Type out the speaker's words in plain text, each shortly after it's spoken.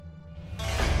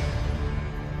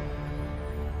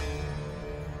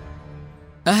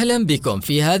أهلا بكم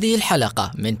في هذه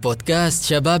الحلقة من بودكاست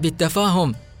شباب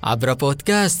التفاهم عبر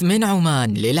بودكاست من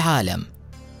عمان للعالم.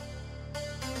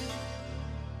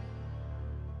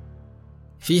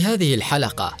 في هذه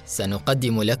الحلقة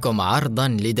سنقدم لكم عرضاً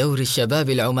لدور الشباب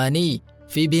العماني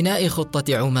في بناء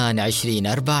خطة عمان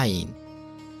 2040.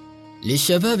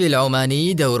 للشباب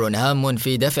العماني دور هام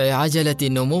في دفع عجلة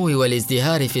النمو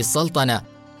والازدهار في السلطنة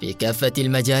في كافة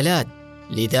المجالات،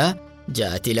 لذا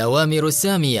جاءت الأوامر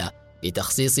السامية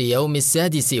بتخصيص يوم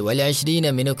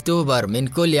 26 من أكتوبر من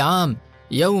كل عام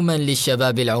يوماً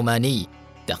للشباب العماني،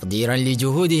 تقديراً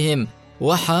لجهودهم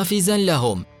وحافزاً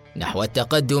لهم نحو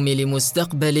التقدم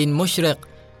لمستقبل مشرق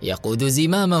يقود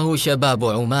زمامه شباب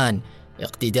عمان،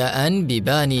 اقتداءً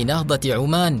بباني نهضة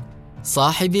عمان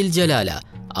صاحب الجلالة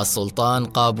السلطان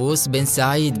قابوس بن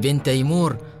سعيد بن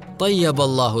تيمور طيب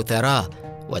الله ثراه،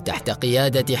 وتحت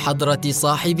قيادة حضرة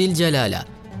صاحب الجلالة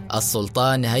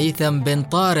السلطان هيثم بن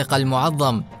طارق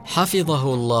المعظم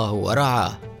حفظه الله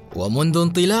ورعاه. ومنذ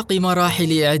انطلاق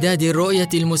مراحل إعداد الرؤية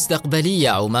المستقبلية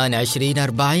عمان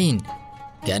 2040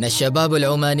 كان الشباب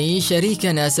العماني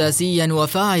شريكاً أساسياً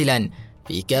وفاعلاً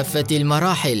في كافة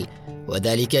المراحل،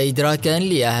 وذلك إدراكاً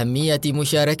لأهمية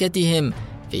مشاركتهم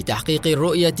في تحقيق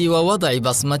الرؤية ووضع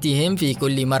بصمتهم في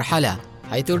كل مرحلة،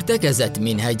 حيث ارتكزت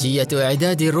منهجية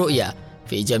إعداد الرؤية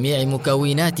في جميع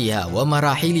مكوناتها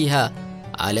ومراحلها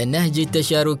على النهج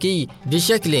التشاركي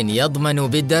بشكل يضمن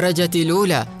بالدرجة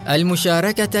الأولى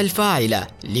المشاركة الفاعلة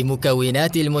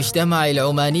لمكونات المجتمع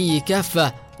العماني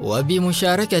كافة،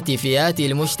 وبمشاركة فئات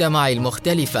المجتمع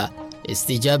المختلفة،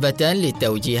 استجابة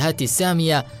للتوجيهات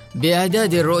السامية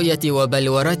بإعداد الرؤية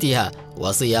وبلورتها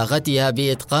وصياغتها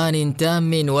بإتقان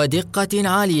تام ودقة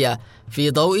عالية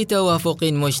في ضوء توافق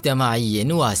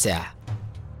مجتمعي واسع.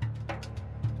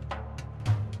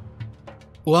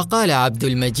 وقال عبد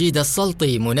المجيد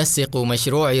السلطي منسق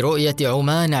مشروع رؤية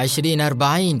عمان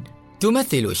 2040: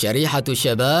 تمثل شريحة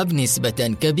الشباب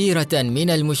نسبة كبيرة من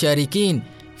المشاركين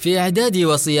في إعداد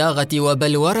وصياغة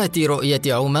وبلورة رؤية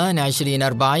عمان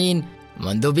 2040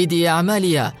 منذ بدء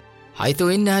أعمالها، حيث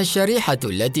إنها الشريحة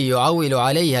التي يعول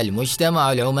عليها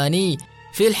المجتمع العماني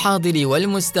في الحاضر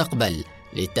والمستقبل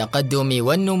للتقدم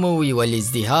والنمو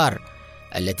والازدهار،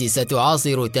 التي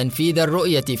ستعاصر تنفيذ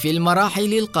الرؤية في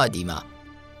المراحل القادمة.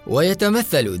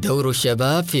 ويتمثل دور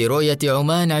الشباب في رؤية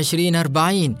عمان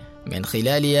 2040 من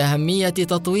خلال أهمية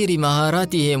تطوير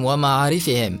مهاراتهم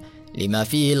ومعارفهم لما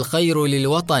فيه الخير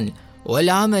للوطن،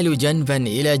 والعمل جنباً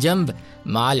إلى جنب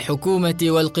مع الحكومة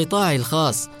والقطاع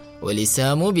الخاص،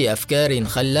 والإسهام بأفكار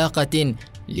خلاقة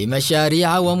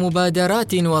لمشاريع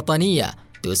ومبادرات وطنية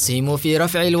تسهم في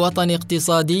رفع الوطن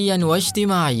اقتصادياً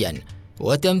واجتماعياً،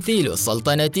 وتمثيل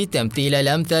السلطنة تمثيل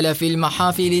الأمثل في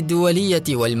المحافل الدولية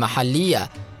والمحلية،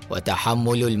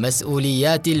 وتحمل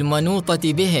المسؤوليات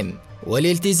المنوطة بهم،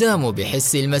 والالتزام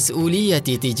بحس المسؤولية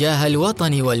تجاه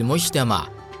الوطن والمجتمع،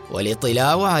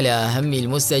 والاطلاع على أهم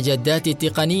المستجدات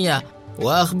التقنية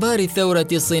وأخبار الثورة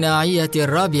الصناعية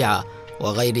الرابعة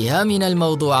وغيرها من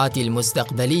الموضوعات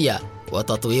المستقبلية،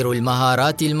 وتطوير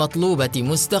المهارات المطلوبة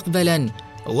مستقبلاً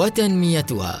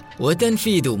وتنميتها،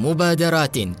 وتنفيذ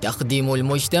مبادرات تخدم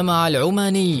المجتمع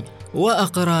العماني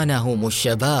وأقرانهم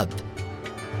الشباب.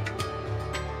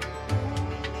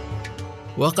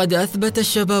 وقد أثبت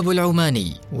الشباب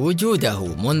العماني وجوده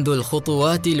منذ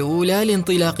الخطوات الأولى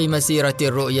لانطلاق مسيرة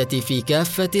الرؤية في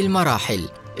كافة المراحل،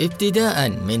 ابتداءً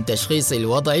من تشخيص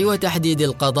الوضع وتحديد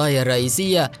القضايا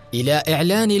الرئيسية إلى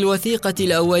إعلان الوثيقة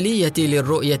الأولية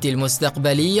للرؤية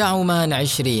المستقبلية عمان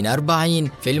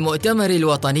 2040 في المؤتمر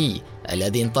الوطني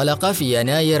الذي انطلق في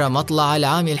يناير مطلع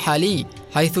العام الحالي،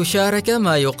 حيث شارك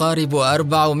ما يقارب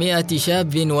 400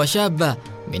 شاب وشابة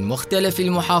من مختلف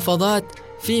المحافظات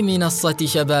في منصة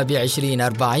شباب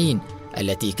 2040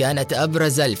 التي كانت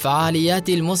أبرز الفعاليات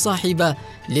المصاحبة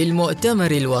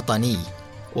للمؤتمر الوطني.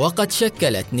 وقد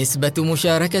شكلت نسبة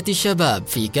مشاركة الشباب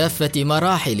في كافة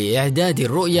مراحل إعداد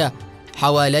الرؤية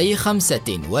حوالي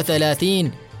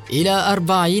 35 إلى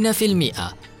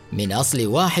 40% من أصل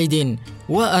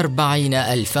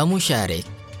 41,000 مشارك.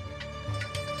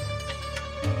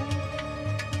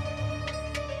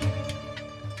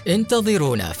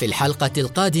 انتظرونا في الحلقة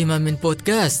القادمة من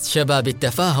بودكاست شباب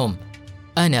التفاهم.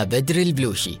 أنا بدر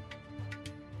البلوشي.